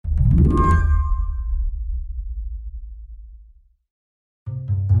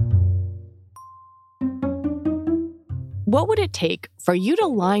What would it take for you to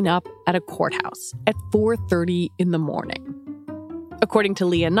line up at a courthouse at 4:30 in the morning? According to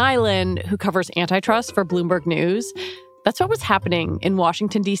Leah Nyland, who covers antitrust for Bloomberg News, that's what was happening in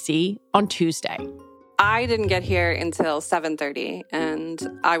Washington, D.C. on Tuesday. I didn't get here until 7:30,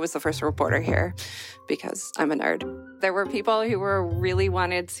 and I was the first reporter here because I'm a nerd. There were people who really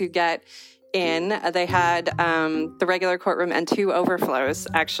wanted to get in. They had the regular courtroom and 2 overflows,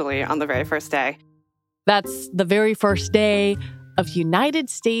 actually, on the very first day. That's the very first day of United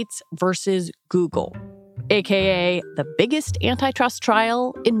States versus Google, a.k.a. the biggest antitrust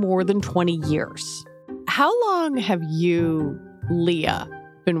trial in more than 20 years. How long have you, Leah,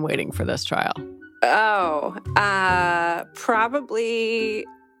 been waiting for this trial? Probably,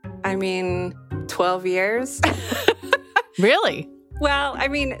 12 years. Really? Well,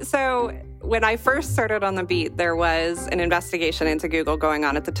 so when I first started on the beat, there was an investigation into Google going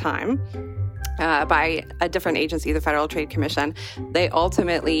on at the time by a different agency, the Federal Trade Commission. They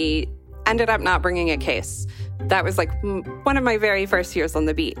ultimately ended up not bringing a case. That was like one of my very first years on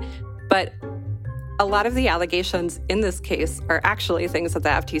the beat. But a lot of the allegations in this case are actually things that the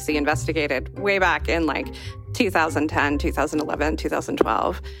FTC investigated way back in 2010, 2011,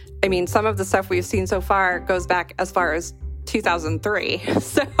 2012. Some of the stuff we've seen so far goes back as far as 2003.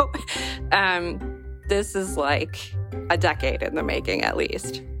 So this is like a decade in the making, at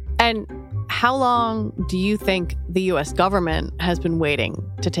least. And how long do you think the U.S. government has been waiting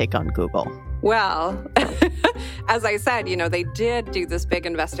to take on Google? Well, as I said, they did do this big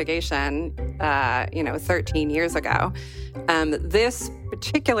investigation, 13 years ago. This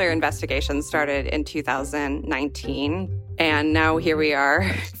particular investigation started in 2019. And now here we are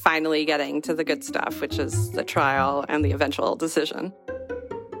finally getting to the good stuff, which is the trial and the eventual decision.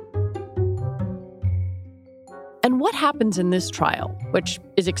 And what happens in this trial, which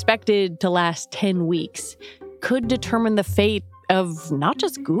is expected to last 10 weeks, could determine the fate of not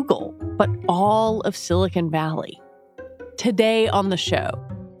just Google, but all of Silicon Valley. Today on the show,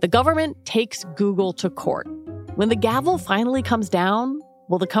 the government takes Google to court. When the gavel finally comes down,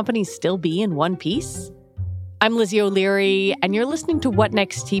 will the company still be in one piece? I'm Lizzie O'Leary, and you're listening to What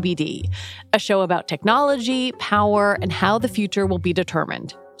Next TBD, a show about technology, power, and how the future will be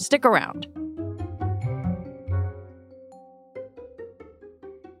determined. Stick around.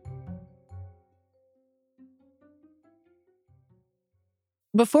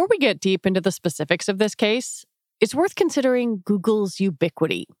 Before we get deep into the specifics of this case, it's worth considering Google's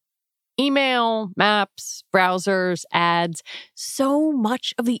ubiquity. Email, maps, browsers, ads, so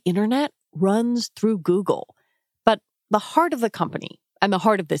much of the internet runs through Google. But the heart of the company and the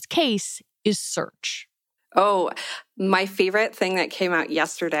heart of this case is search. Oh, my favorite thing that came out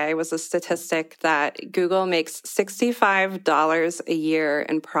yesterday was a statistic that Google makes $65 a year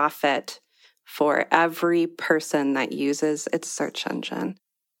in profit for every person that uses its search engine.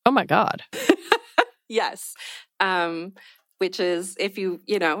 Oh my God. Yes. Which is, if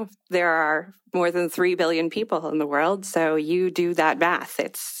there are more than 3 billion people in the world, so you do that math.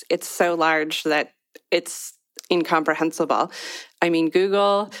 It's so large that it's incomprehensible.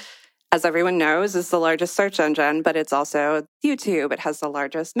 Google, as everyone knows, is the largest search engine, but it's also YouTube. It has the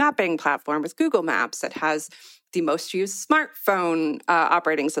largest mapping platform with Google Maps. It has the most used smartphone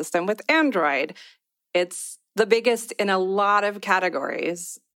operating system with Android. It's the biggest in a lot of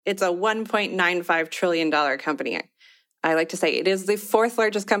categories. It's a $1.95 trillion company. I like to say it is the 4th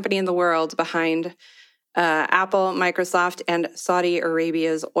largest company in the world behind Apple, Microsoft, and Saudi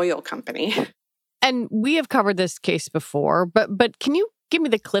Arabia's oil company. And we have covered this case before, but can you give me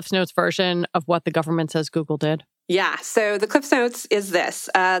the Cliffs Notes version of what the government says Google did? Yeah, so the Cliffs Notes is this.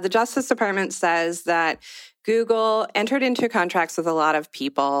 The Justice Department says that Google entered into contracts with a lot of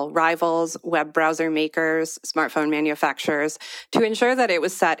people, rivals, web browser makers, smartphone manufacturers, to ensure that it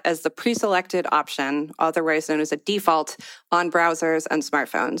was set as the pre-selected option, otherwise known as a default, on browsers and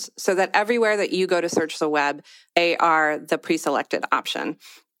smartphones, so that everywhere that you go to search the web, they are the pre-selected option.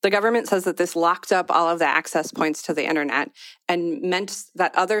 The government says that this locked up all of the access points to the internet and meant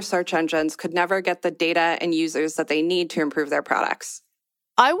that other search engines could never get the data and users that they need to improve their products.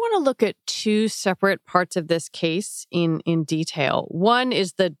 I want to look at 2 separate parts of this case in detail. One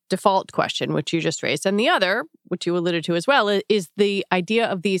is the default question, which you just raised, and the other, which you alluded to as well, is the idea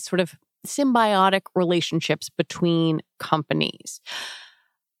of these sort of symbiotic relationships between companies.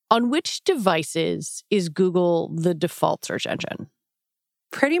 On which devices is Google the default search engine?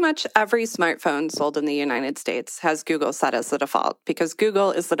 Pretty much every smartphone sold in the United States has Google set as the default, because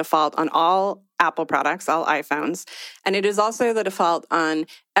Google is the default on all Apple products, all iPhones, and it is also the default on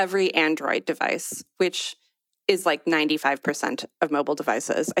every Android device, which is like 95% of mobile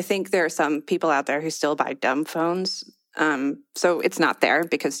devices. I think there are some people out there who still buy dumb phones, So it's not there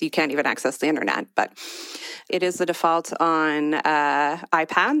because you can't even access the internet. But it is the default on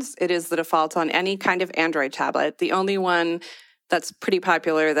iPads. It is the default on any kind of Android tablet. The only one that's pretty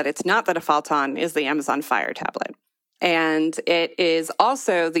popular that it's not the default on is the Amazon Fire tablet. And it is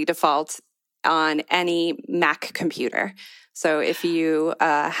also the default on any Mac computer. So if you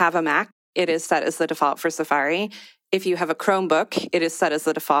have a Mac, it is set as the default for Safari. If you have a Chromebook, it is set as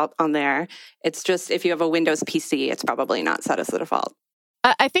the default on there. It's just if you have a Windows PC, it's probably not set as the default.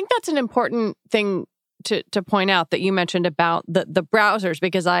 I think that's an important thing to point out that you mentioned about the browsers,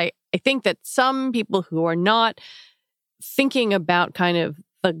 because I think that some people who are not thinking about kind of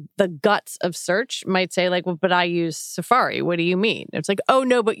the guts of search might say like, well, but I use Safari. What do you mean? It's like, oh,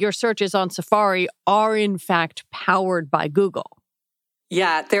 no, but your searches on Safari are in fact powered by Google.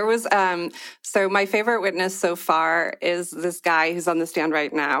 Yeah, there was, so my favorite witness so far is this guy who's on the stand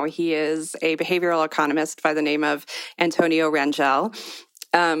right now. He is a behavioral economist by the name of Antonio Rangel.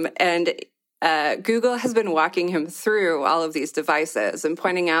 And Google has been walking him through all of these devices and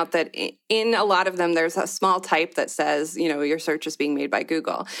pointing out that in a lot of them, there's a small type that says, your search is being made by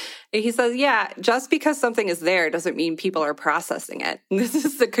Google. And he says, yeah, just because something is there doesn't mean people are processing it. And this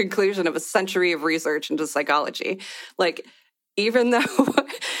is the conclusion of a century of research into psychology. Like, even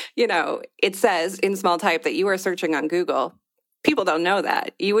though, it says in small type that you are searching on Google, people don't know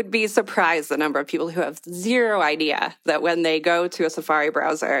that. You would be surprised the number of people who have zero idea that when they go to a Safari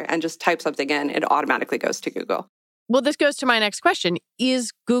browser and just type something in, it automatically goes to Google. Well, this goes to my next question.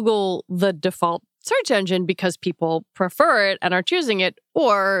 Is Google the default search engine because people prefer it and are choosing it,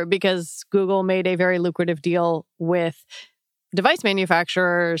 or because Google made a very lucrative deal with device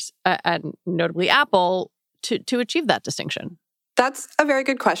manufacturers, and notably Apple, to achieve that distinction? That's a very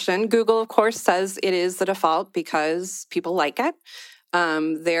good question. Google, of course, says it is the default because people like it.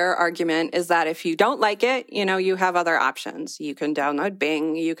 Their argument is that if you don't like it, you have other options. You can download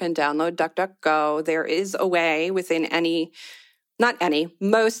Bing, you can download DuckDuckGo. There is a way within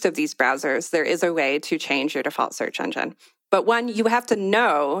most of these browsers, there is a way to change your default search engine. But one, you have to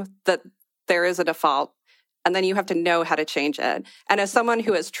know that there is a default, and then you have to know how to change it. And as someone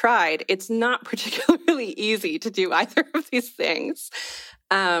who has tried, it's not particularly easy to do either of these things.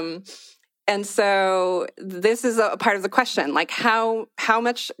 And so this is a part of the question, like how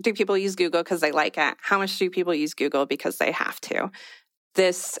much do people use Google because they like it? How much do people use Google because they have to?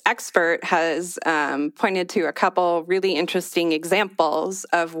 This expert has pointed to a couple really interesting examples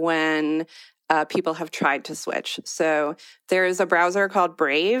of when people have tried to switch. So there is a browser called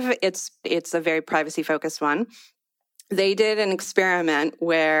Brave. It's a very privacy-focused one. They did an experiment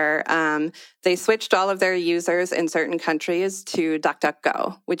where they switched all of their users in certain countries to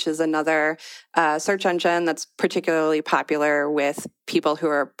DuckDuckGo, which is another search engine that's particularly popular with people who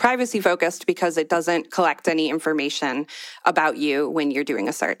are privacy-focused because it doesn't collect any information about you when you're doing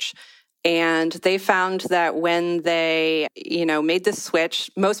a search. And they found that when they, made this switch,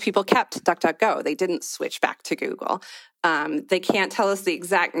 most people kept DuckDuckGo. They didn't switch back to Google. They can't tell us the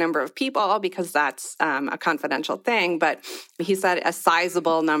exact number of people because that's a confidential thing. But he said a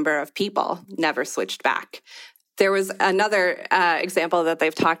sizable number of people never switched back. There was another example that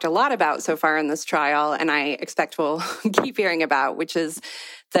they've talked a lot about so far in this trial, and I expect we'll keep hearing about, which is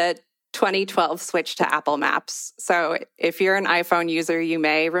the 2012 switch to Apple Maps. So if you're an iPhone user, you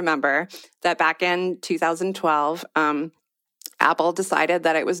may remember that back in 2012, Apple decided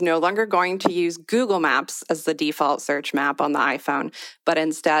that it was no longer going to use Google Maps as the default search map on the iPhone, but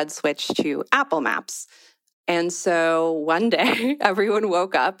instead switched to Apple Maps. And so one day, everyone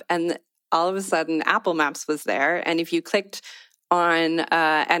woke up and all of a sudden Apple Maps was there. And if you clicked on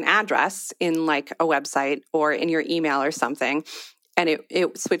an address in like a website or in your email or something, and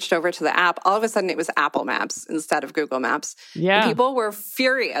it switched over to the app, all of a sudden it was Apple Maps instead of Google Maps. Yeah. And people were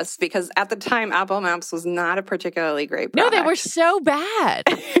furious because at the time, Apple Maps was not a particularly great product. No, they were so bad.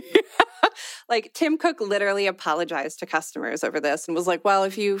 Like Tim Cook literally apologized to customers over this and was like, well,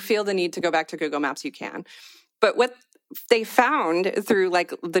 if you feel the need to go back to Google Maps, you can. But what they found through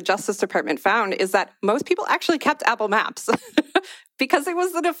like the Justice Department found is that most people actually kept Apple Maps because it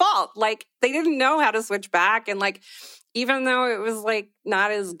was the default. Like they didn't know how to switch back. And like, even though it was like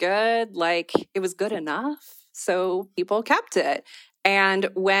not as good, like it was good enough. So people kept it. And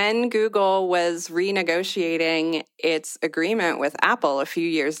when Google was renegotiating its agreement with Apple a few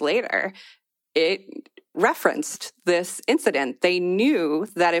years later, it referenced this incident. They knew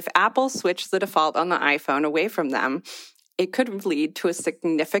that if Apple switched the default on the iPhone away from them, it could lead to a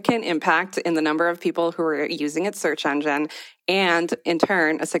significant impact in the number of people who are using its search engine and, in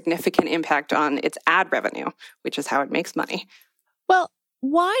turn, a significant impact on its ad revenue, which is how it makes money. Well,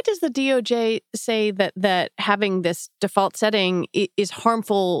 why does the DOJ say that having this default setting is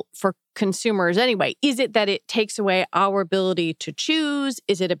harmful for consumers anyway? Is it that it takes away our ability to choose?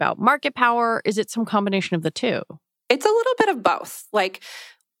 Is it about market power? Is it some combination of the two? It's a little bit of both. Like,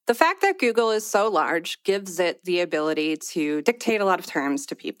 the fact that Google is so large gives it the ability to dictate a lot of terms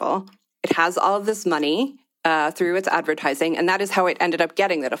to people. It has all of this money through its advertising, and that is how it ended up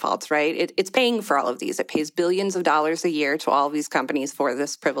getting the defaults, right? It's paying for all of these. It pays billions of dollars a year to all of these companies for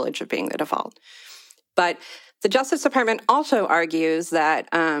this privilege of being the default. But the Justice Department also argues that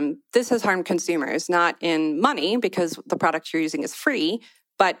this has harmed consumers, not in money, because the product you're using is free,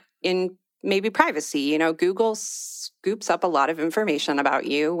 but in maybe privacy. You know, Google scoops up a lot of information about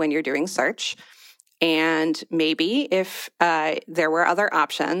you when you're doing search. And maybe if there were other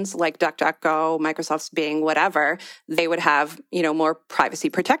options like DuckDuckGo, Microsoft's Bing, whatever, they would have, more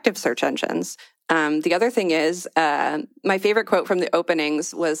privacy protective search engines. The other thing is, my favorite quote from the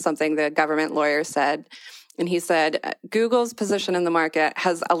openings was something the government lawyer said. And he said, Google's position in the market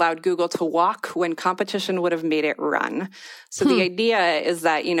has allowed Google to walk when competition would have made it run. So the idea is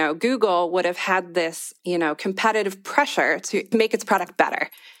that, Google would have had this, competitive pressure to make its product better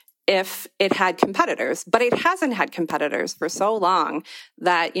if it had competitors. But it hasn't had competitors for so long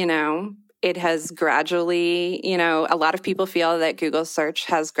that, it has gradually, a lot of people feel that Google search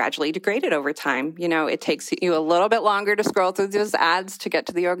has gradually degraded over time. It takes you a little bit longer to scroll through those ads to get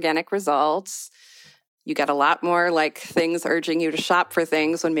to the organic results. You get a lot more things urging you to shop for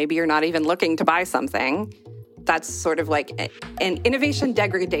things when maybe you're not even looking to buy something. That's sort of like an innovation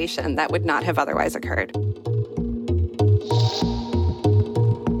degradation that would not have otherwise occurred.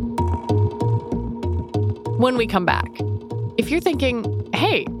 When we come back, if you're thinking,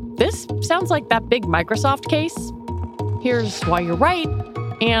 hey, this sounds like that big Microsoft case, here's why you're right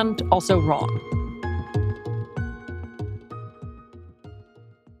and also wrong.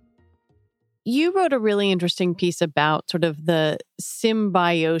 You wrote a really interesting piece about sort of the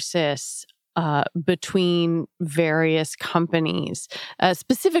symbiosis between various companies,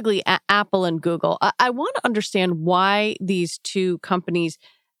 specifically Apple and Google. I want to understand why these two companies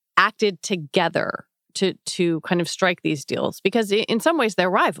acted together to kind of strike these deals, because in some ways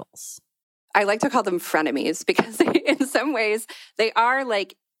they're rivals. I like to call them frenemies because in some ways they are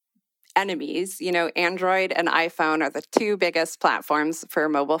like enemies. Android and iPhone are the two biggest platforms for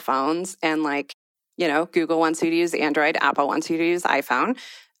mobile phones. And Google wants you to use Android, Apple wants you to use iPhone.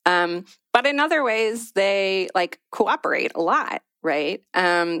 But in other ways, they cooperate a lot, right?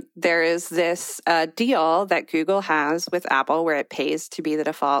 There is this deal that Google has with Apple where it pays to be the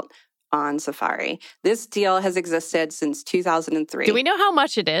default on Safari. This deal has existed since 2003. Do we know how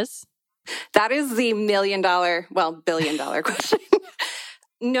much it is? That is the billion-dollar question.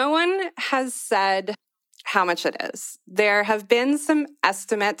 No one has said how much it is. There have been some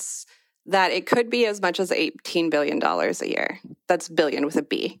estimates that it could be as much as $18 billion a year. That's billion with a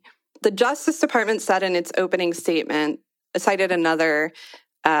B. The Justice Department said in its opening statement, cited another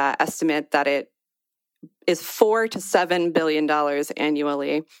estimate that it is $4 to $7 billion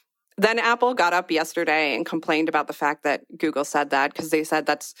annually. Then Apple got up yesterday and complained about the fact that Google said that because they said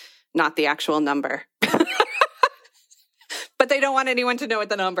that's not the actual number. But they don't want anyone to know what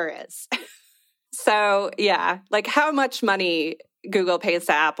the number is. So, yeah, how much money Google pays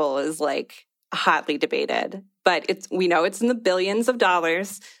to Apple is hotly debated. But we know it's in the billions of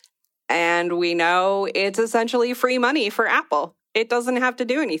dollars, and we know it's essentially free money for Apple. It doesn't have to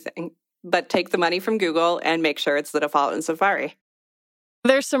do anything but take the money from Google and make sure it's the default in Safari.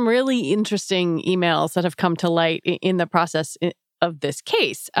 There's some really interesting emails that have come to light in the process of this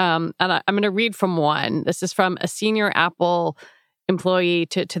case. And I'm going to read from one. This is from a senior Apple employee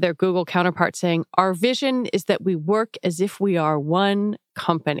to their Google counterpart saying, "Our vision is that we work as if we are one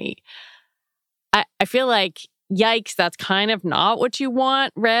company." I feel like, yikes, that's kind of not what you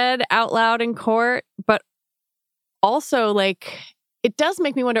want read out loud in court. But also, it does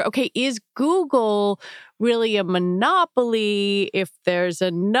make me wonder, okay, is Google really a monopoly if there's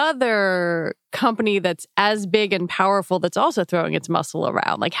another company that's as big and powerful that's also throwing its muscle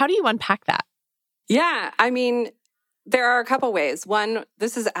around? How do you unpack that? Yeah, I mean, there are a couple ways. One,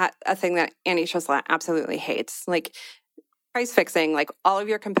 this is a thing that antitrust law absolutely hates. Price fixing, all of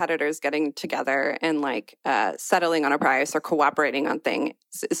your competitors getting together and settling on a price or cooperating on things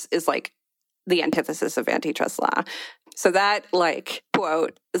is the antithesis of antitrust law. So that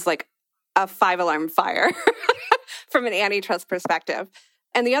quote is a 5-alarm fire from an antitrust perspective.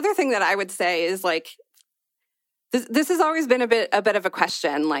 And the other thing that I would say is this has always been a bit of a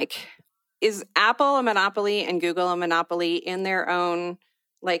question. Is Apple a monopoly and Google a monopoly in their own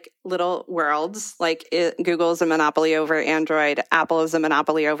like little worlds? Like Google is a monopoly over Android, Apple is a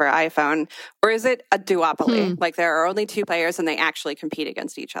monopoly over iPhone, or is it a duopoly? Like there are only two players and they actually compete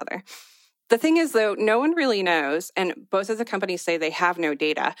against each other. The thing is, though, no one really knows, and both of the companies say they have no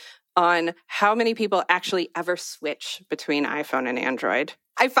data on how many people actually ever switch between iPhone and Android.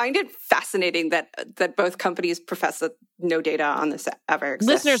 I find it fascinating that both companies profess that no data on this ever exists.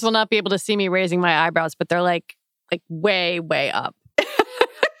 Listeners will not be able to see me raising my eyebrows, but they're like way, way up.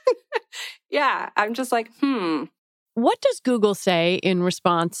 Yeah, I'm just like, What does Google say in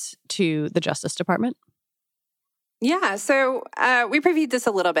response to the Justice Department? Yeah, so we previewed this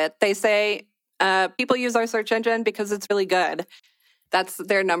a little bit. They say people use our search engine because it's really good. That's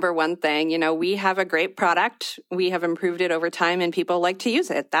their number one thing. You know, we have a great product. We have improved it over time and people like to use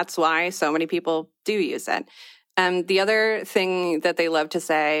it. That's why so many people do use it. The other thing that they love to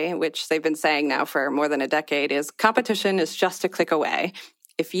say, which they've been saying now for more than a decade, is competition is just a click away.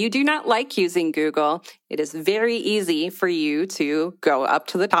 If you do not like using Google, it is very easy for you to go up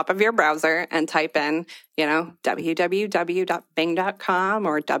to the top of your browser and type in, www.bing.com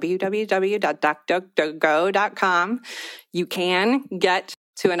or www.duckduckgo.com. You can get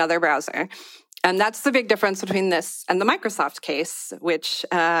to another browser. And that's the big difference between this and the Microsoft case, which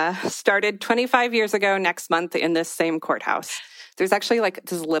started 25 years ago next month in this same courthouse. There's actually like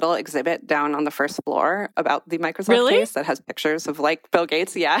this little exhibit down on the first floor about the Microsoft case that has pictures of like Bill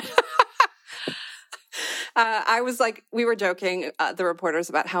Gates. Yeah. I was like, we were joking, the reporters,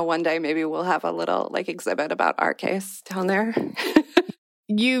 about how one day maybe we'll have a little like exhibit about our case down there.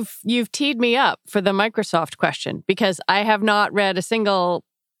 You've teed me up for the Microsoft question because I have not read a single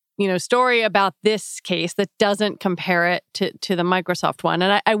story about this case that doesn't compare it to the Microsoft one.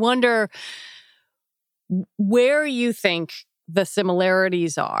 And I wonder where you think the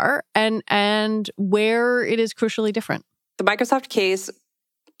similarities are and where it is crucially different. The Microsoft case,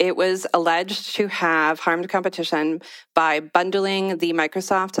 it was alleged to have harmed competition by bundling the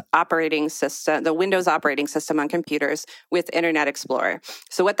Microsoft operating system, the Windows operating system on computers with Internet Explorer.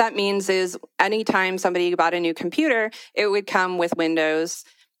 So what that means is anytime somebody bought a new computer, it would come with Windows,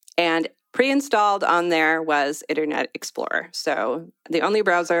 and pre-installed on there was Internet Explorer. So the only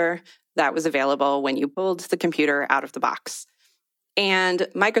browser that was available when you pulled the computer out of the box. And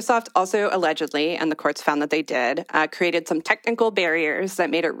Microsoft also allegedly, and the courts found that they did, created some technical barriers that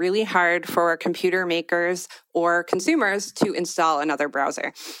made it really hard for computer makers or consumers to install another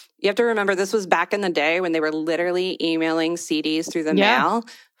browser. You have to remember, this was back in the day when they were literally emailing CDs through the mail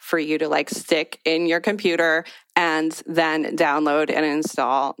for you to like stick in your computer and then download and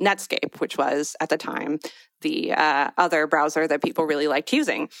install Netscape, which was at the time the other browser that people really liked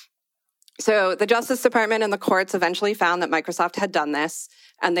using. So the Justice Department and the courts eventually found that Microsoft had done this,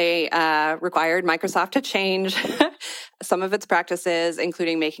 and they required Microsoft to change some of its practices,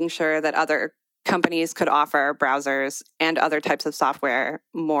 including making sure that other companies could offer browsers and other types of software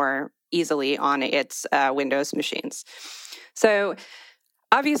more easily on its Windows machines. So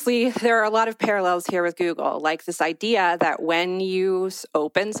obviously, there are a lot of parallels here with Google, like this idea that when you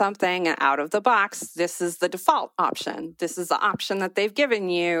open something out of the box, this is the default option. This is the option that they've given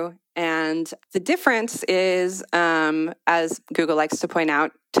you. And the difference is, as Google likes to point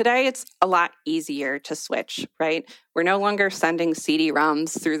out, today it's a lot easier to switch, right? We're no longer sending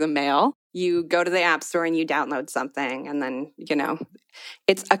CD-ROMs through the mail. You go to the App Store and you download something, and then,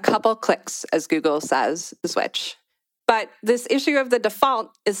 it's a couple clicks, as Google says, to switch. But this issue of the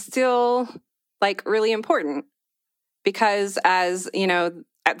default is still like really important because, as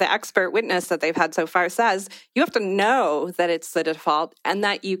the expert witness that they've had so far says, you have to know that it's the default and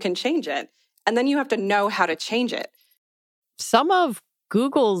that you can change it. And then you have to know how to change it. Some of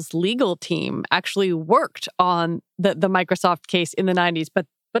Google's legal team actually worked on the Microsoft case in the 90s, but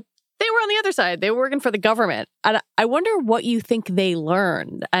they were on the other side. They were working for the government. And I wonder what you think they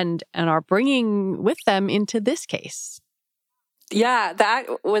learned and are bringing with them into this case. Yeah, that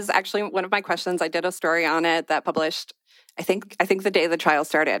was actually one of my questions. I did a story on it that published, I think the day the trial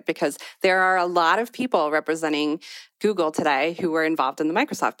started, because there are a lot of people representing Google today who were involved in the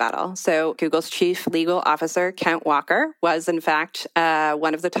Microsoft battle. So Google's chief legal officer, Kent Walker, was in fact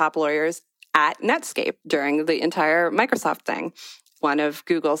one of the top lawyers at Netscape during the entire Microsoft thing. One of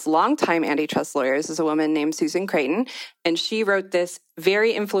Google's longtime antitrust lawyers is a woman named Susan Creighton, and she wrote this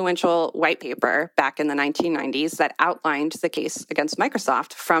very influential white paper back in the 1990s that outlined the case against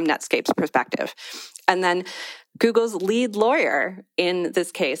Microsoft from Netscape's perspective. And then Google's lead lawyer in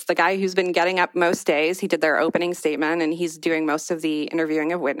this case, the guy who's been getting up most days, he did their opening statement and he's doing most of the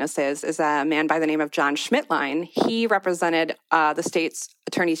interviewing of witnesses, is a man by the name of John Schmidtlein. He represented the state's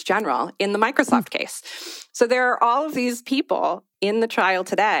attorneys general in the Microsoft case. So there are all of these people in the trial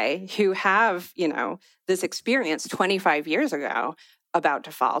today who have, this experience 25 years ago about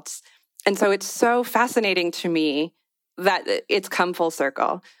defaults. And so it's so fascinating to me that it's come full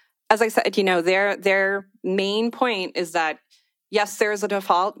circle. As I said, their main point is that, yes, there is a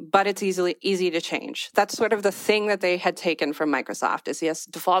default, but it's easy to change. That's sort of the thing that they had taken from Microsoft is, yes,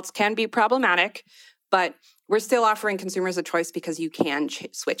 defaults can be problematic, but we're still offering consumers a choice because you can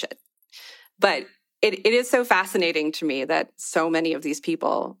switch it. But it is so fascinating to me that so many of these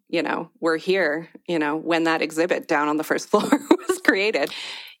people, were here, when that exhibit down on the first floor was created.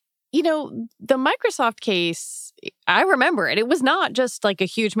 The Microsoft case, I remember it. It was not just like a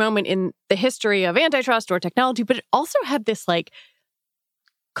huge moment in the history of antitrust or technology, but it also had this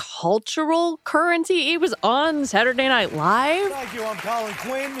cultural currency. It was on Saturday Night Live. Thank you. I'm Colin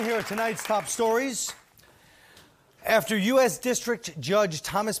Quinn. Here are tonight's top stories. After U.S. District Judge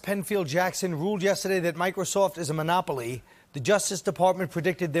Thomas Penfield Jackson ruled yesterday that Microsoft is a monopoly, the Justice Department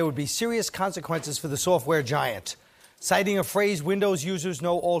predicted there would be serious consequences for the software giant. Citing a phrase Windows users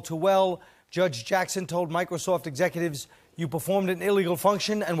know all too well, Judge Jackson told Microsoft executives, "You performed an illegal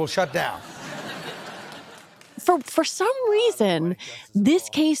function and will shut down." For some reason, this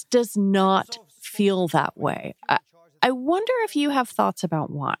case does not feel that way. I wonder if you have thoughts about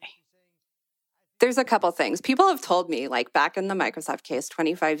why. There's a couple things. People have told me, back in the Microsoft case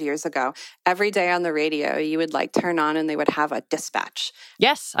 25 years ago, every day on the radio, you would turn on and they would have a dispatch.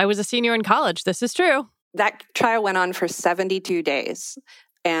 Yes, I was a senior in college. This is true. That trial went on for 72 days.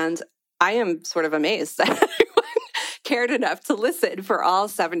 And I am sort of amazed that anyone cared enough to listen for all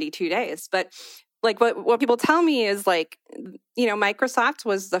 72 days. But what people tell me is Microsoft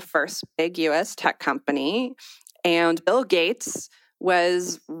was the first big US tech company, and Bill Gates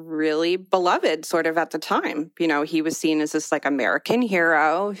was really beloved sort of at the time. He was seen as this American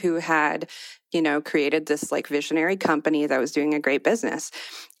hero who had, created this visionary company that was doing a great business.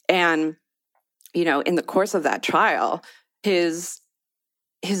 And in the course of that trial, his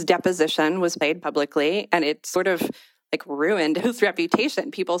deposition was made publicly, and it sort of ruined his reputation.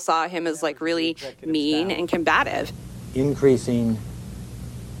 People saw him as really mean and combative. Increasing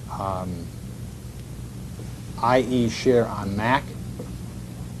IE share on Mac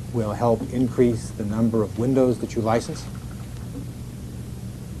will help increase the number of Windows that you license?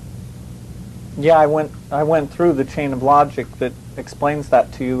 Yeah, I went through the chain of logic that explains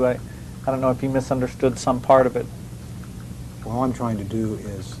that to you. I don't know if you misunderstood some part of it. All I'm trying to do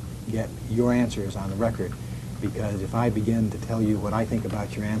is get your answers on the record, because if I begin to tell you what I think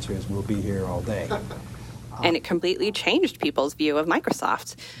about your answers, we'll be here all day. And it completely changed people's view of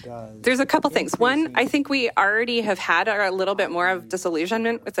Microsoft. There's a couple things. One, I think we already have had a little bit more of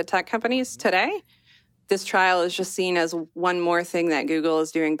disillusionment with the tech companies today. This trial is just seen as one more thing that Google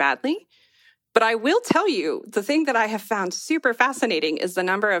is doing badly. But I will tell you, the thing that I have found super fascinating is the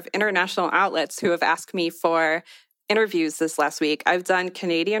number of international outlets who have asked me for interviews this last week. I've done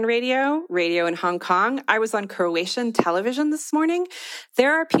Canadian radio in Hong Kong. I was on Croatian television this morning.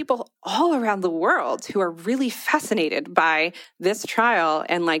 There are people all around the world who are really fascinated by this trial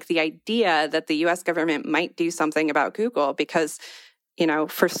and the idea that the US government might do something about Google, because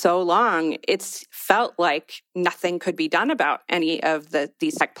for so long, it's felt like nothing could be done about any of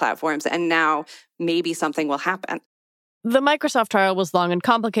these tech platforms. And now maybe something will happen. The Microsoft trial was long and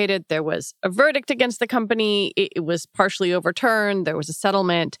complicated. There was a verdict against the company. It was partially overturned. There was a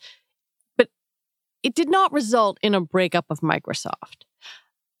settlement. But it did not result in a breakup of Microsoft.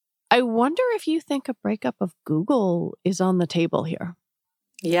 I wonder if you think a breakup of Google is on the table here.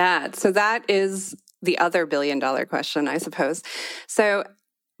 Yeah, so that is the other billion-dollar question, I suppose. So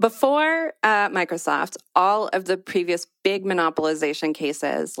before Microsoft, all of the previous big monopolization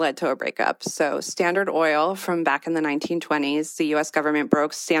cases led to a breakup. So Standard Oil from back in the 1920s, the U.S. government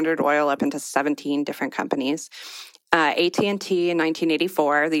broke Standard Oil up into 17 different companies. AT&T in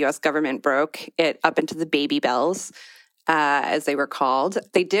 1984, the U.S. government broke it up into the Baby Bells, as they were called.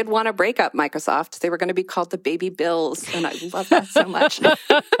 They did want to break up Microsoft. They were going to be called the Baby Bills, and I love that so much.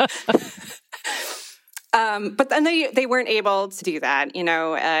 But then they weren't able to do that.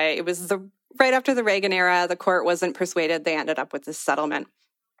 It was right after the Reagan era. The court wasn't persuaded. They ended up with this settlement.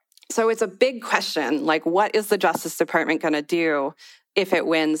 So it's a big question, what is the Justice Department going to do if it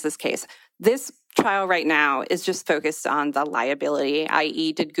wins this case? This trial right now is just focused on the liability,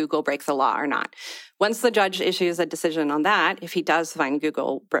 i.e., did Google break the law or not? Once the judge issues a decision on that, if he does find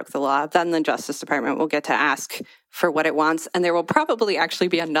Google broke the law, then the Justice Department will get to ask for what it wants, and there will probably actually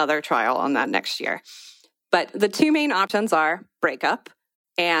be another trial on that next year. But the two main options are breakup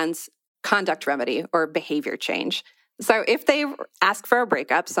and conduct remedy or behavior change. So if they ask for a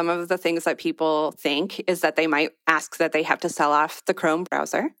breakup, some of the things that people think is that they might ask that they have to sell off the Chrome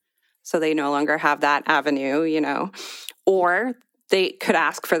browser, so they no longer have that avenue, or they could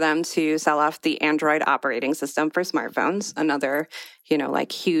ask for them to sell off the Android operating system for smartphones, another,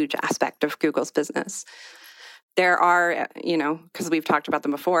 huge aspect of Google's business. There are, because we've talked about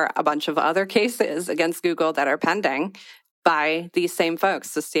them before, a bunch of other cases against Google that are pending by these same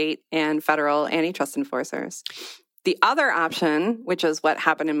folks, the state and federal antitrust enforcers. The other option, which is what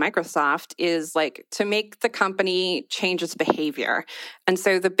happened in Microsoft, is to make the company change its behavior. And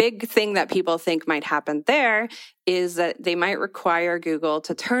so the big thing that people think might happen there is that they might require Google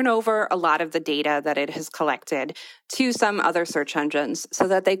to turn over a lot of the data that it has collected to some other search engines so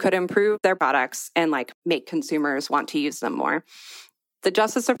that they could improve their products and make consumers want to use them more. The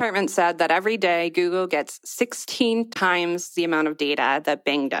Justice Department said that every day Google gets 16 times the amount of data that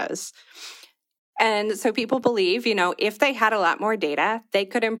Bing does. And so people believe, if they had a lot more data, they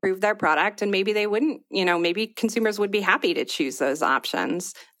could improve their product and maybe they wouldn't, maybe consumers would be happy to choose those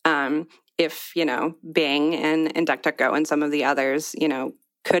options if, Bing and DuckDuckGo and some of the others,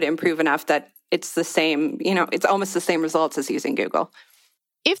 could improve enough that it's the same, it's almost the same results as using Google.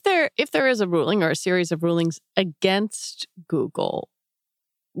 If there is a ruling or a series of rulings against Google,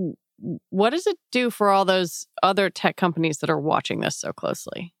 what does it do for all those other tech companies that are watching this so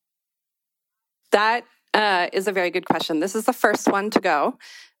closely? That is a very good question. This is the first one to go.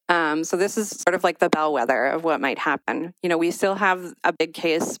 So this is sort of like the bellwether of what might happen. We still have a big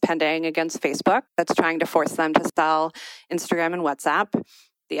case pending against Facebook that's trying to force them to sell Instagram and WhatsApp.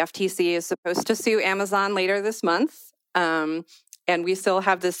 The FTC is supposed to sue Amazon later this month. And we still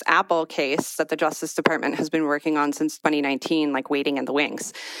have this Apple case that the Justice Department has been working on since 2019, waiting in the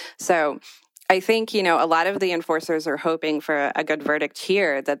wings. So I think, a lot of the enforcers are hoping for a good verdict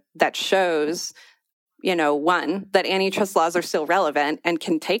here that shows, one, that antitrust laws are still relevant and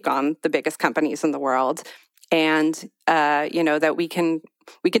can take on the biggest companies in the world. And, that we can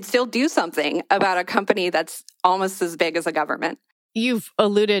still do something about a company that's almost as big as a government. You've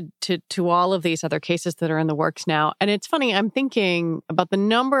alluded to all of these other cases that are in the works now. And it's funny, I'm thinking about the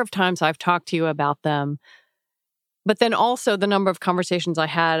number of times I've talked to you about them, but then also the number of conversations I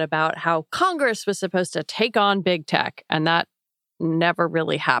had about how Congress was supposed to take on big tech, and that never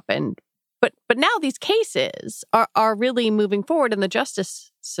really happened. But now these cases are really moving forward in the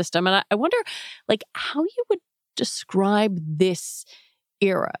justice system. And I wonder, how you would describe this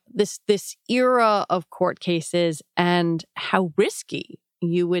era, this era of court cases, and how risky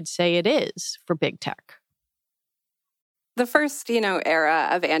you would say it is for big tech. The first, era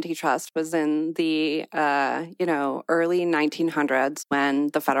of antitrust was in the, early 1900s when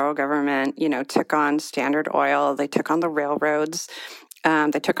the federal government, took on Standard Oil. They took on the railroads.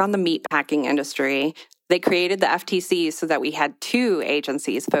 They took on the meat packing industry. They created the FTC so that we had two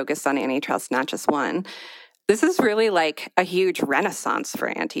agencies focused on antitrust, not just one. This is really a huge renaissance for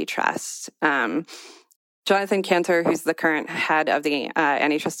antitrust. Jonathan Cantor, who's the current head of the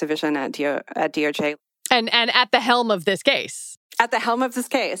antitrust division at DOJ, And at the helm of this case. At the helm of this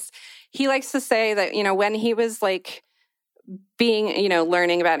case. He likes to say that, when he was learning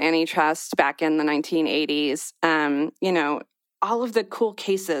about antitrust back in the 1980s, all of the cool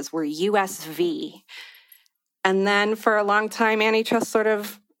cases were US v. And then for a long time, antitrust sort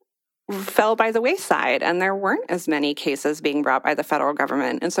of fell by the wayside and there weren't as many cases being brought by the federal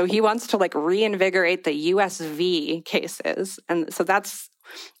government. And so he wants to reinvigorate the US v cases. And so that's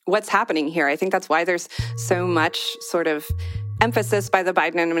what's happening here. I think that's why there's so much sort of emphasis by the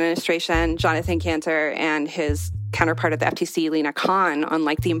Biden administration, Jonathan Cantor and his counterpart at the FTC, Lena Khan, on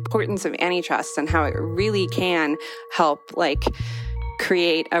the importance of antitrust and how it really can help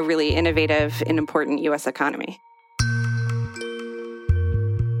create a really innovative and important U.S. economy.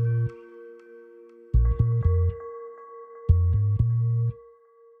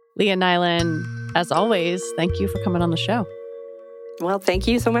 Leah Nyland, as always, thank you for coming on the show. Well, thank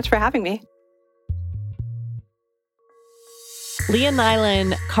you so much for having me. Leah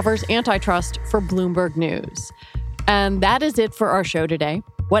Nyland covers antitrust for Bloomberg News. And that is it for our show today.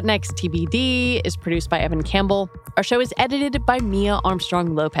 What Next TBD is produced by Evan Campbell. Our show is edited by Mia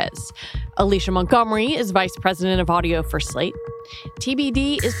Armstrong-Lopez. Alicia Montgomery is vice president of audio for Slate.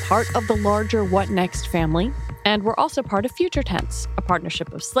 TBD is part of the larger What Next family. And we're also part of Future Tense, a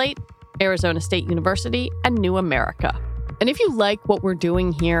partnership of Slate Arizona State University, and New America. And if you like what we're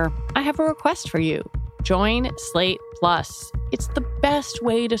doing here, I have a request for you. Join Slate Plus. It's the best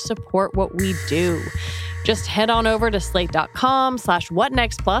way to support what we do. Just head on over to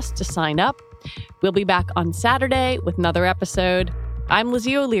slate.com/whatnextplus to sign up. We'll be back on Saturday with another episode. I'm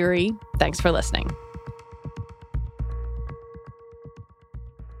Lizzie O'Leary. Thanks for listening.